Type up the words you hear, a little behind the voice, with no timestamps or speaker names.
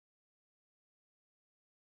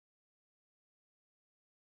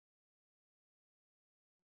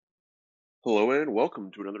Hello and welcome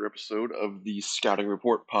to another episode of the Scouting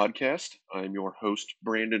Report podcast. I'm your host,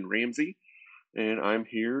 Brandon Ramsey, and I'm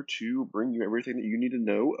here to bring you everything that you need to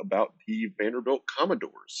know about the Vanderbilt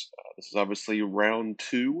Commodores. This is obviously round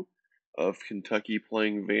two of Kentucky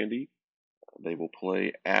playing Vandy. They will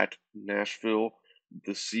play at Nashville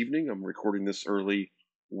this evening. I'm recording this early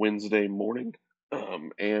Wednesday morning,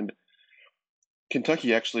 and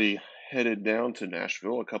Kentucky actually headed down to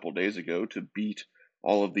Nashville a couple days ago to beat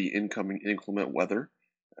all of the incoming inclement weather.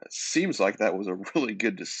 Seems like that was a really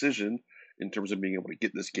good decision in terms of being able to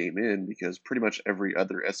get this game in because pretty much every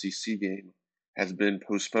other SEC game has been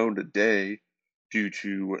postponed a day due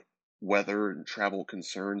to weather and travel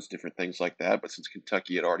concerns, different things like that. But since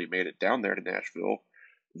Kentucky had already made it down there to Nashville,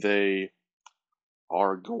 they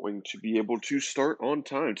are going to be able to start on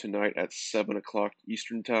time tonight at 7 o'clock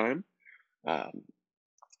Eastern Time. Um,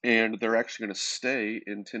 and they're actually going to stay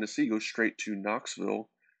in Tennessee, go straight to Knoxville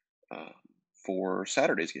uh, for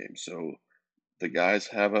Saturday's game. So the guys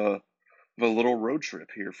have a little road trip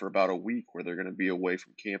here for about a week where they're going to be away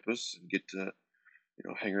from campus and get to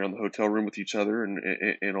hang around the hotel room with each other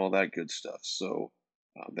and all that good stuff. So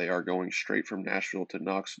they are going straight from Nashville to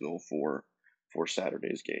Knoxville for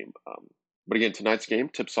Saturday's game. But again, tonight's game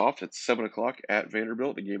tips off at 7 o'clock at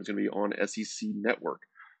Vanderbilt. The game is going to be on SEC Network.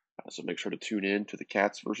 So make sure to tune in to the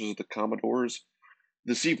Cats versus the Commodores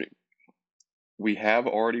this evening. We have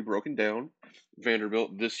already broken down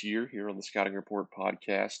Vanderbilt this year here on the Scouting Report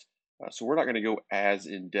podcast. So we're not going to go as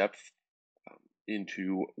in depth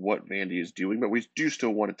into what Vandy is doing, but we do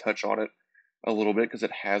still want to touch on it a little bit because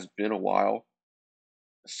it has been a while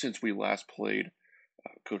since we last played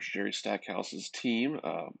Coach Jerry Stackhouse's team.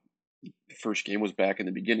 The first game was back in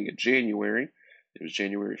the beginning of January. It was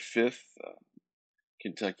January 5th.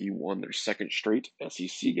 Kentucky won their second straight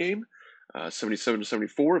SEC game,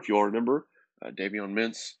 77-74. If you all remember, Davion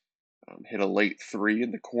Mintz hit a late three in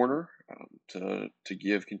the corner to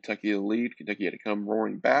give Kentucky the lead. Kentucky had to come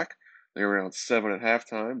roaring back. They were around 7 at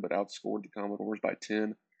halftime, but outscored the Commodores by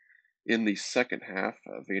 10 in the second half.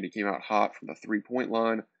 Vandy came out hot from the three-point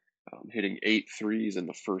line, hitting 8 threes in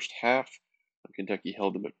the first half. Kentucky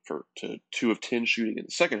held them to 2 of 10 shooting in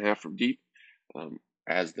the second half from deep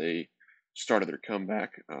as they started their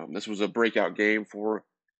comeback. This was a breakout game for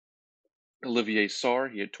Olivier Sarr.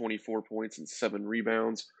 He had 24 points and 7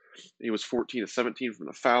 rebounds. He was 14 of 17 from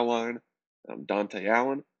the foul line. Dante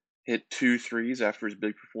Allen hit 2 threes after his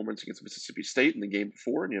big performance against Mississippi State in the game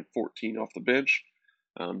before, and he had 14 off the bench.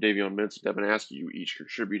 Davion Mintz and Devin Askew each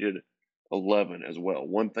contributed 11 as well.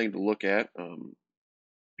 One thing to look at,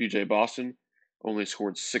 PJ Boston only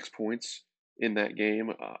scored 6 points in that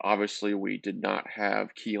game. Obviously, we did not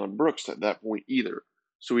have Keon Brooks at that point either.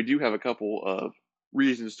 So we do have a couple of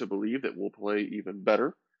reasons to believe that we'll play even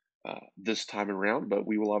better this time around, but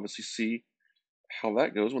we will obviously see how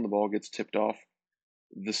that goes when the ball gets tipped off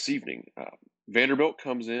this evening. Vanderbilt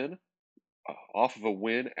comes in off of a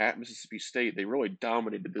win at Mississippi State. They really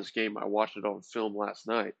dominated this game. I watched it on film last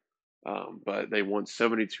night, but they won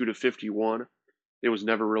 72-51. It was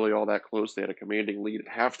never really all that close. They had a commanding lead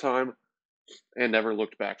at halftime and never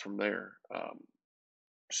looked back from there.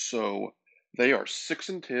 So they are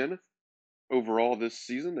 6-10 overall this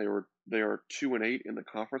season. They are 2-8 in the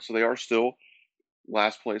conference, so they are still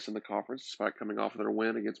last place in the conference despite coming off of their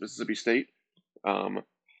win against Mississippi State.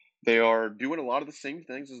 They are doing a lot of the same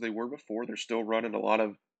things as they were before. They're still running a lot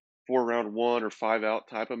of 4-round one or 5-out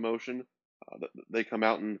type of motion. They come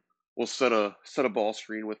out and will set a ball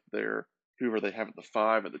screen with their whoever they have at the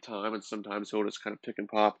 5 at the time, and sometimes he'll just kind of pick and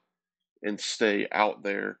pop and stay out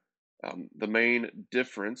there. The main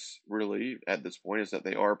difference, really, at this point is that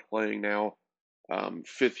they are playing now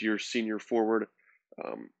fifth-year senior forward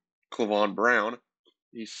Clavon Brown.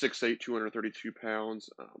 He's 6'8", 232 pounds.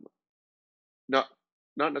 Not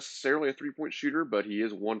not necessarily a three-point shooter, but he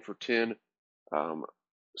is 1 for 10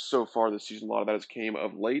 so far this season. A lot of that has came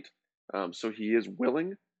of late, so he is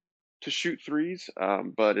willing to shoot threes,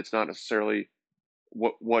 but it's not necessarily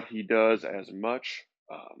what he does as much.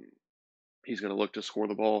 He's going to look to score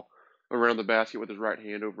the ball around the basket with his right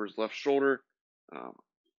hand over his left shoulder. Um,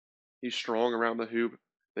 he's strong around the hoop.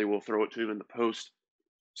 They will throw it to him in the post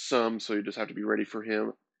some, so you just have to be ready for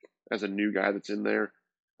him as a new guy that's in there.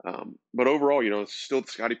 But overall, it's still the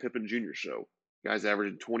Scottie Pippen Jr. show. Guys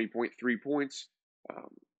averaging 20.3 points,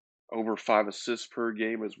 over 5 assists per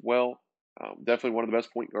game as well. Definitely one of the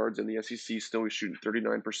best point guards in the SEC. Still, he's shooting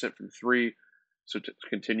 39% from three, so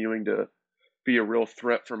continuing to be a real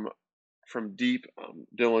threat from deep.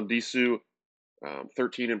 Dylan Disu,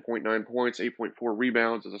 13.9 points, 8.4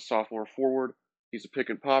 rebounds as a sophomore forward. He's a pick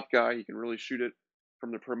and pop guy. He can really shoot it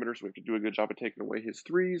from the perimeter, so we have to do a good job of taking away his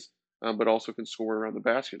threes. but also can score around the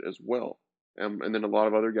basket as well. And then a lot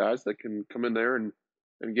of other guys that can come in there and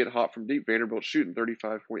get hot from deep. Vanderbilt shooting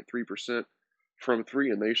 35.3% from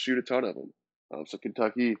three, and they shoot a ton of them. So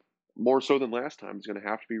Kentucky, more so than last time, is going to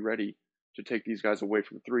have to be ready to take these guys away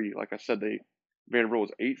from three. Like I said, Vanderbilt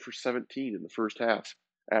was 8 for 17 in the first half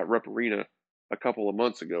at Rep Arena a couple of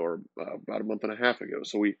months ago, or about a month and a half ago.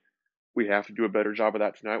 So we have to do a better job of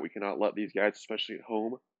that tonight. We cannot let these guys, especially at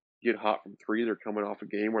home, get hot from three. They're coming off a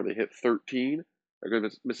game where they hit 13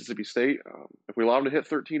 against Mississippi State. If we allow them to hit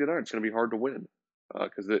 13 tonight, it's going to be hard to win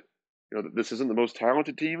because this isn't the most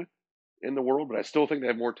talented team in the world, but I still think they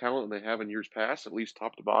have more talent than they have in years past, at least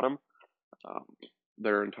top to bottom. Um,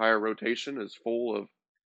 their entire rotation is full of,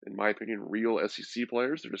 in my opinion, real SEC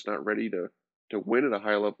players. They're just not ready to win at a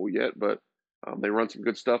high level yet, but they run some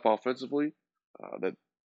good stuff offensively. That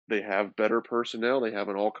they have better personnel. They have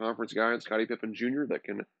an all-conference guy in Scottie Pippen Jr. that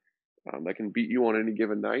can beat you on any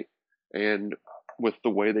given night. And with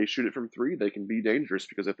the way they shoot it from three, they can be dangerous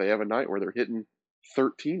because if they have a night where they're hitting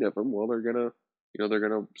 13 of them, well, they're gonna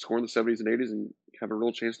score in the 70s and 80s and have a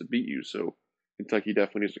real chance to beat you. So Kentucky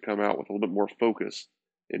definitely needs to come out with a little bit more focus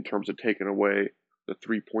in terms of taking away the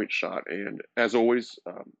 3-point shot. And as always,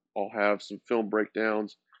 I'll have some film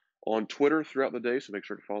breakdowns on Twitter throughout the day, so make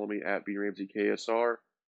sure to follow me at BRamseyKSR.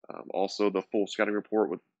 Also, the full scouting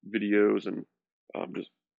report with videos and just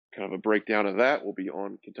kind of a breakdown of that will be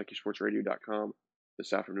on KentuckySportsRadio.com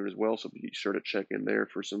this afternoon as well. So be sure to check in there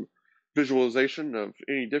for some visualization of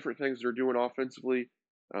any different things they're doing offensively,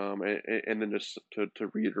 and then just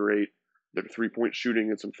to reiterate their 3-point shooting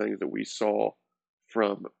and some things that we saw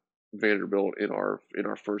from Vanderbilt in our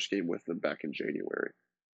first game with them back in January.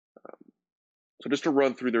 So just to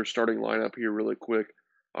run through their starting lineup here really quick.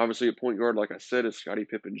 Obviously, at point guard, like I said, is Scottie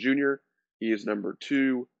Pippen Jr. He is number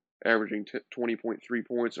 2, averaging 20.3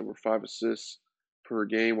 points, over 5 assists per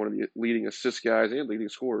game. One of the leading assist guys and leading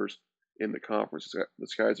scorers in the conference.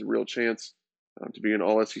 This guy has a real chance to be an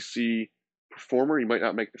All-SEC performer. He might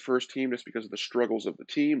not make the first team just because of the struggles of the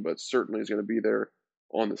team, but certainly is going to be there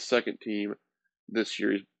on the second team this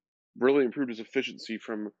year. He's really improved his efficiency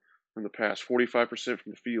from the past. 45%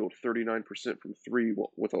 from the field, 39% from three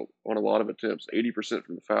on a lot of attempts, 80%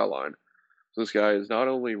 from the foul line. So this guy is not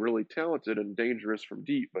only really talented and dangerous from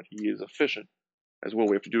deep, but he is efficient as well.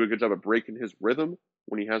 We have to do a good job of breaking his rhythm.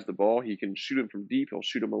 When he has the ball, he can shoot him from deep. He'll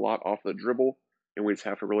shoot him a lot off the dribble, and we just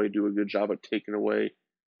have to really do a good job of taking away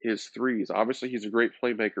his threes. Obviously, he's a great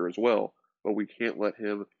playmaker as well, but we can't let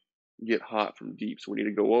him get hot from deep. So we need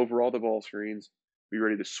to go over all the ball screens, be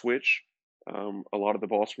ready to switch a lot of the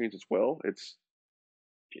ball screens as well.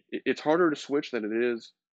 It's harder to switch than it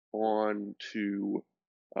is on to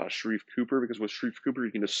Sharife Cooper, because with Sharife Cooper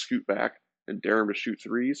you can just scoot back and dare him to shoot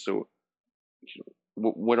threes. So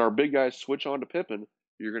when our big guys switch on to Pippen,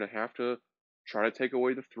 you're going to have to try to take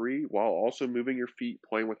away the three while also moving your feet,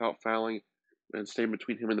 playing without fouling, and staying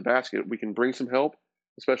between him and the basket. We can bring some help,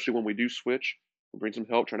 especially when we do switch. We'll bring some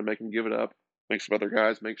help, trying to make him give it up, make some other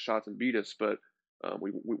guys make shots and beat us. But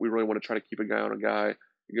we really want to try to keep a guy on a guy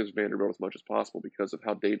against Vanderbilt as much as possible because of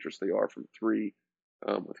how dangerous they are from three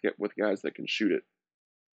with guys that can shoot it.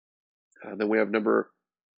 Then we have number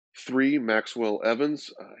 3, Maxwell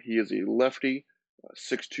Evans. He is a lefty,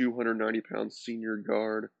 6'2", 190-pound senior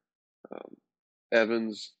guard.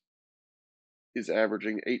 Evans is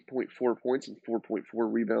averaging 8.4 points and 4.4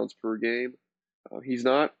 rebounds per game. He's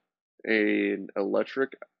not an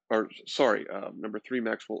electric, number 3,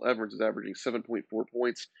 Maxwell Evans is averaging 7.4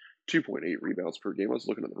 points, 2.8 rebounds per game. I was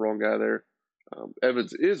looking at the wrong guy there.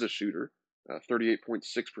 Evans is a shooter,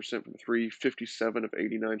 38.6% from three, 57 of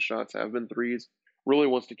 89 shots have been threes. Really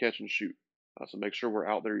wants to catch and shoot. So make sure we're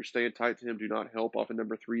out there. You're staying tight to him. Do not help off of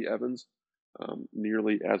number 3, Evans,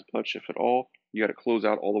 nearly as much, if at all. You got to close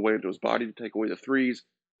out all the way into his body to take away the threes.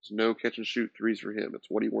 There's no catch and shoot threes for him. It's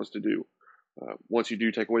what he wants to do. Once you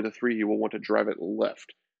do take away the three, he will want to drive it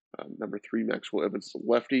left. Number 3, Maxwell Evans is a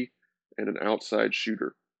lefty and an outside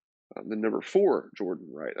shooter. Then number 4, Jordan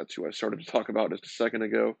Wright. That's who I started to talk about just a second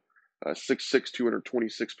ago. 6'6",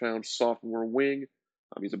 226 pounds, sophomore wing.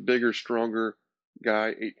 He's a bigger, stronger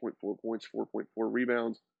guy, 8.4 points, 4.4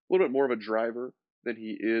 rebounds. A little bit more of a driver than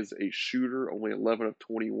he is a shooter, only 11 of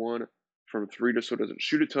 21 from three, so doesn't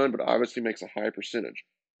shoot a ton, but obviously makes a high percentage,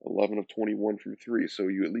 11 of 21 from three. So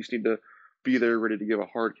you at least need to be there ready to give a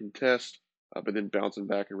hard contest, but then bouncing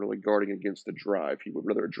back and really guarding against the drive. He would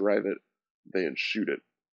rather drive it than shoot it.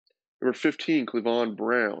 Number 15, Clevon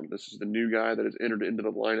Brown. This is the new guy that has entered into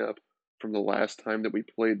the lineup from the last time that we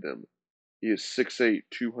played them. He is 6'8",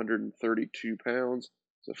 232 pounds.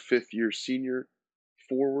 He's a fifth-year senior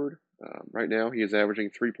forward. Right now, he is averaging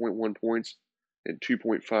 3.1 points, and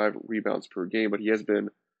 2.5 rebounds per game, but he has been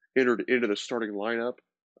entered into the starting lineup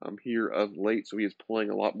here of late, so he is playing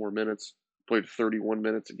a lot more minutes. Played 31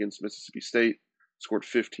 minutes against Mississippi State, scored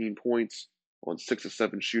 15 points on 6 of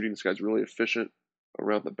 7 shooting. This guy's really efficient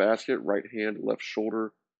around the basket, right hand, left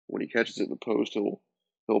shoulder. When he catches it in the post, he'll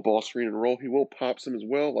ball screen and roll. He will pop some as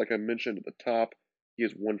well. Like I mentioned at the top, he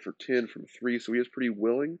is 1 for 10 from 3, so he is pretty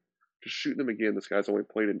willing to shoot them. Again, this guy's only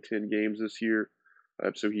played in 10 games this year,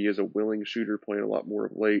 so he is a willing shooter, playing a lot more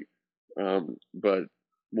of late, but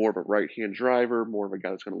more of a right-hand driver, more of a guy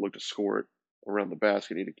that's going to look to score it around the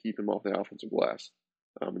basket, need to keep him off the offensive glass.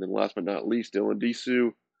 And then last but not least, Dylan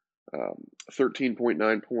Disu,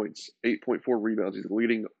 13.9 points, 8.4 rebounds. He's the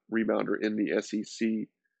leading rebounder in the SEC,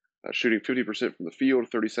 shooting 50% from the field,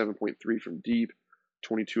 37.3 from deep,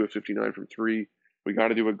 22 of 59 from three. We got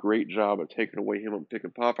to do a great job of taking away him on pick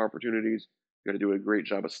and pop opportunities. We got to do a great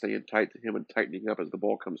job of staying tight to him and tightening up as the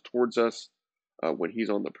ball comes towards us. When he's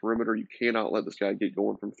on the perimeter, you cannot let this guy get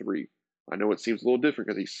going from three. I know it seems a little different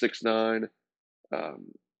because he's 6'9",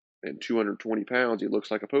 and 220 pounds. He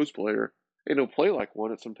looks like a post player, and he'll play like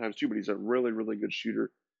one at sometimes too, but he's a really, really good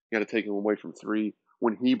shooter. You got to take him away from three.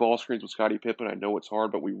 When he ball screens with Scottie Pippen, I know it's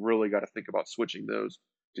hard, but we really got to think about switching those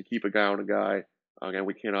to keep a guy on a guy. Again,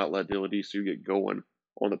 we cannot let Dylan Disu get going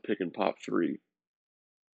on the pick and pop three.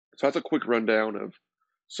 So that's a quick rundown of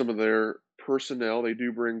some of their personnel. They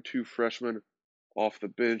do bring 2 freshmen off the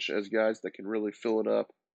bench as guys that can really fill it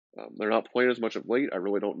up. They're not playing as much of late. I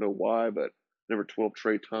really don't know why, but number 12,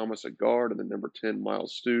 Trey Thomas, a guard, and then number 10,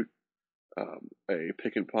 Miles Stute, a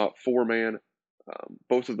pick and pop 4-man.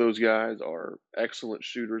 Both of those guys are excellent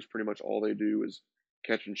shooters. Pretty much all they do is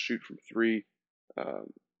catch and shoot from three.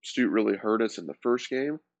 Stute really hurt us in the first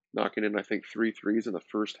game, knocking in, I think, 3 threes in the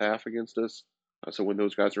first half against us. So when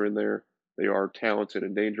those guys are in there, they are talented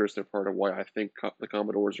and dangerous. They're part of why I think the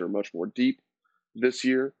Commodores are much more deep this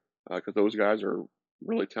year, because those guys are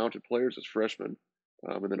really talented players as freshmen.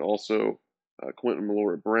 And then also Quentin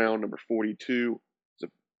Mallory-Brown, number 42, is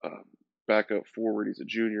a backup forward. He's a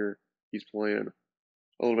junior. He's playing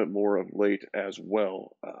a little bit more of late as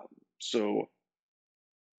well. So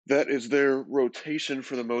that is their rotation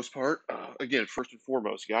for the most part. Again, first and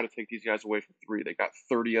foremost, you got to take these guys away from three. They got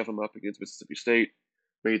 30 of them up against Mississippi State,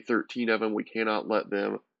 made 13 of them. We cannot let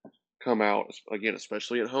them come out, again,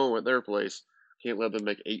 especially at home at their place. Can't let them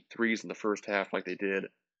make 8 threes in the first half like they did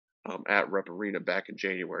at Rep Arena back in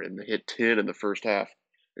January. And they hit 10 in the first half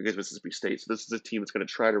against Mississippi State. So this is a team that's going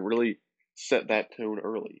to try to really set that tone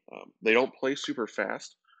early. They don't play super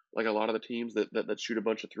fast like a lot of the teams that shoot a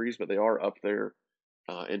bunch of threes, but they are up there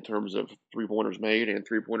in terms of three-pointers made and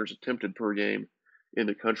three-pointers attempted per game in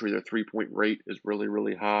the country. Their three-point rate is really,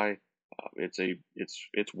 really high.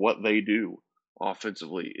 It's what they do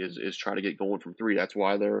offensively is try to get going from three. That's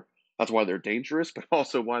why they're dangerous, but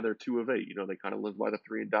also why they're 2 of 8. You know, they kind of live by the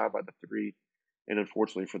three and die by the three. And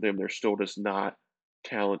unfortunately for them, they're still just not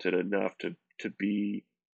talented enough to be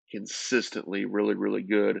consistently really, really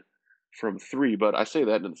good from three. But I say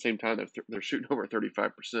that, and at the same time, they're shooting over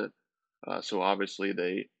 35%. So obviously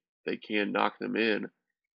they can knock them in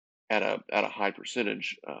at a high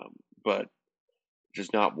percentage, but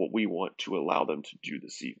just not what we want to allow them to do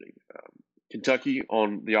this evening. Kentucky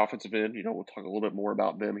on the offensive end, you know, we'll talk a little bit more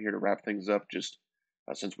about them here to wrap things up, just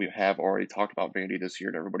since we have already talked about Vandy this year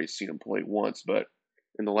and everybody's seen him play once. But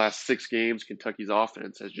in the last 6 games, Kentucky's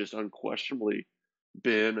offense has just unquestionably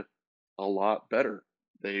been a lot better.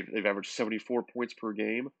 They've averaged 74 points per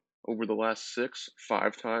game over the last 6.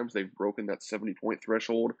 5 times they've broken that 70-point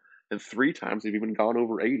threshold, and 3 times they've even gone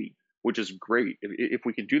over 80, which is great. If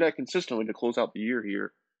we can do that consistently to close out the year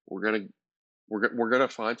here, we're gonna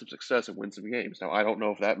find some success and win some games. Now, I don't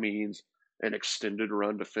know if that means an extended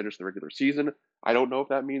run to finish the regular season. I don't know if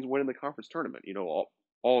that means winning the conference tournament. You know,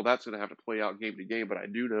 all of that's going to have to play out game to game. But I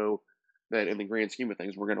do know that in the grand scheme of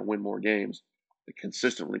things, we're going to win more games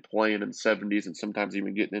consistently playing in 70s and sometimes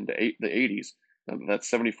even getting into the 80s. That's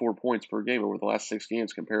 74 points per game over the last 6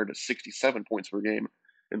 games compared to 67 points per game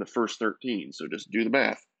in the first 13. So just do the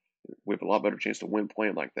math. We have a lot better chance to win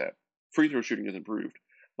playing like that. Free throw shooting has improved.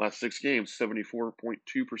 Last 6 games, 74.2%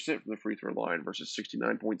 from the free throw line versus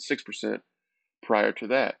 69.6% prior to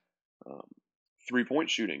that. 3-point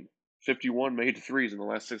shooting, 51 made threes in the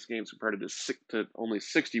last 6 games compared to only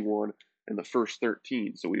 61 in the first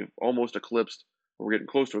 13. So we've almost eclipsed, or we're getting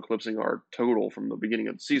close to eclipsing our total from the beginning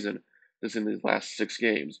of the season just in these last 6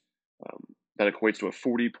 games. That equates to a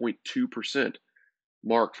 40.2%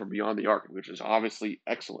 mark from beyond the arc, which is obviously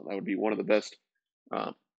excellent. That would be one of the best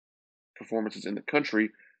performances in the country,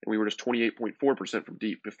 and we were just 28.4% from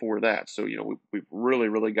deep before that. So, you know, we've really,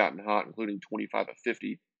 really gotten hot, including 25 of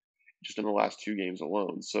 50 just in the last 2 games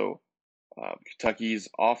alone. So Kentucky's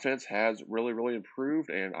offense has really, really improved,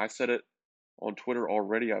 and I said it on Twitter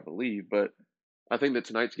already, I believe. But I think that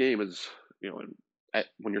tonight's game is,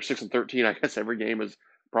 when you're 6-13, I guess every game is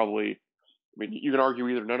probably. I mean, you can argue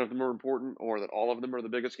either none of them are important or that all of them are the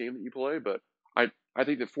biggest game that you play. But I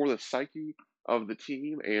think that for the psyche of the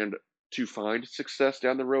team and to find success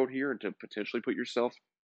down the road here and to potentially put yourself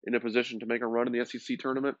in a position to make a run in the SEC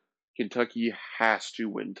tournament, Kentucky has to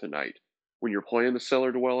win tonight. When you're playing the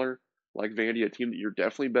cellar dweller like Vandy, a team that you're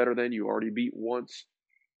definitely better than, you already beat once.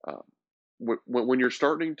 Uh, when you're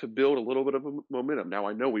starting to build a little bit of a momentum. Now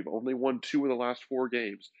I know we've only won 2 of the last 4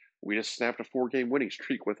 games. We just snapped a 4-game winning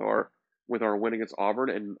streak with our win against Auburn,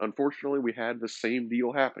 and unfortunately we had the same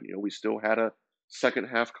deal happen. We still had a second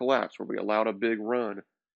half collapse where we allowed a big run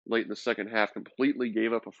late in the second half, completely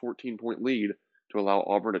gave up a 14-point lead to allow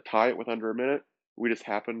Auburn to tie it with under a minute. We just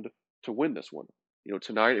happened to win this one.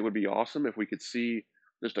 Tonight it would be awesome if we could see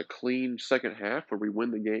just a clean second half where we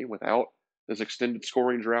win the game without this extended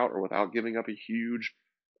scoring drought or without giving up a huge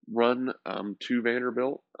run to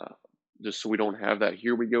Vanderbilt, just so we don't have that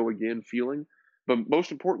here we go again feeling. But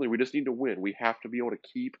most importantly, we just need to win. We have to be able to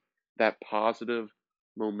keep that positive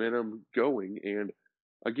momentum going. And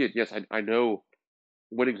again, yes, I know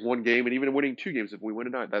winning 1 game and even winning 2 games, if we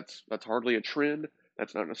win tonight, that's hardly a trend.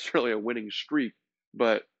 That's not necessarily a winning streak.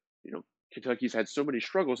 But Kentucky's had so many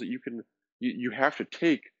struggles that you have to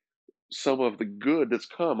take some of the good that's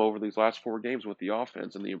come over these last 4 games with the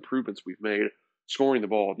offense and the improvements we've made, scoring the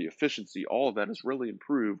ball, the efficiency, all of that has really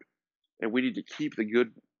improved. And we need to keep the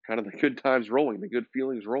good times rolling, the good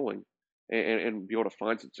feelings rolling, and be able to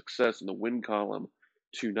find some success in the win column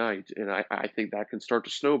tonight. And I think that can start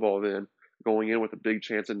to snowball then going in with a big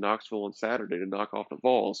chance in Knoxville on Saturday to knock off the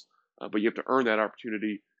Vols. But you have to earn that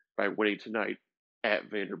opportunity by winning tonight at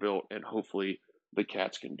Vanderbilt, and hopefully the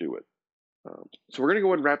Cats can do it. So we're going to go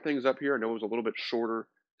ahead and wrap things up here. I know it was a little bit shorter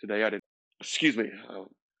today. I did, excuse me,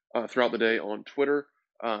 throughout the day on Twitter.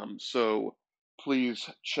 So please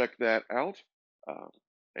check that out.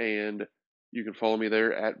 And you can follow me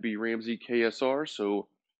there at BRamseyKSR. So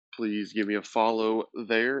please give me a follow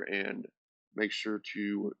there and make sure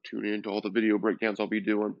to tune in to all the video breakdowns I'll be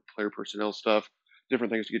doing, player personnel stuff,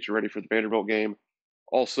 different things to get you ready for the Vanderbilt game.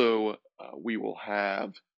 Also, we will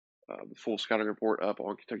have the full scouting report up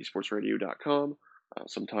on KentuckySportsRadio.com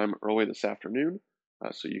sometime early this afternoon,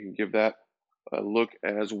 so you can give that a look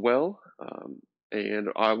as well. And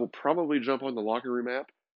I will probably jump on the locker room app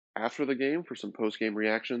after the game for some post-game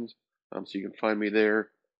reactions, so you can find me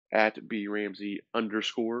there at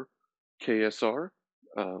BRamsey_KSR,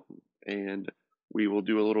 and we will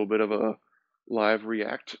do a little bit of a live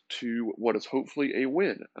react to what is hopefully a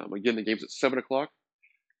win. Again, the game's at 7 o'clock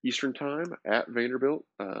Eastern Time at Vanderbilt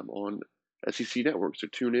on SEC Network. So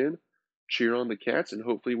tune in, cheer on the Cats, and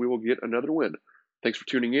hopefully we will get another win. Thanks for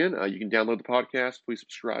tuning in. You can download the podcast. Please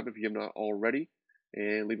subscribe if you have not already,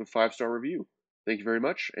 and leave a 5-star review. Thank you very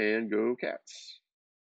much, and go Cats.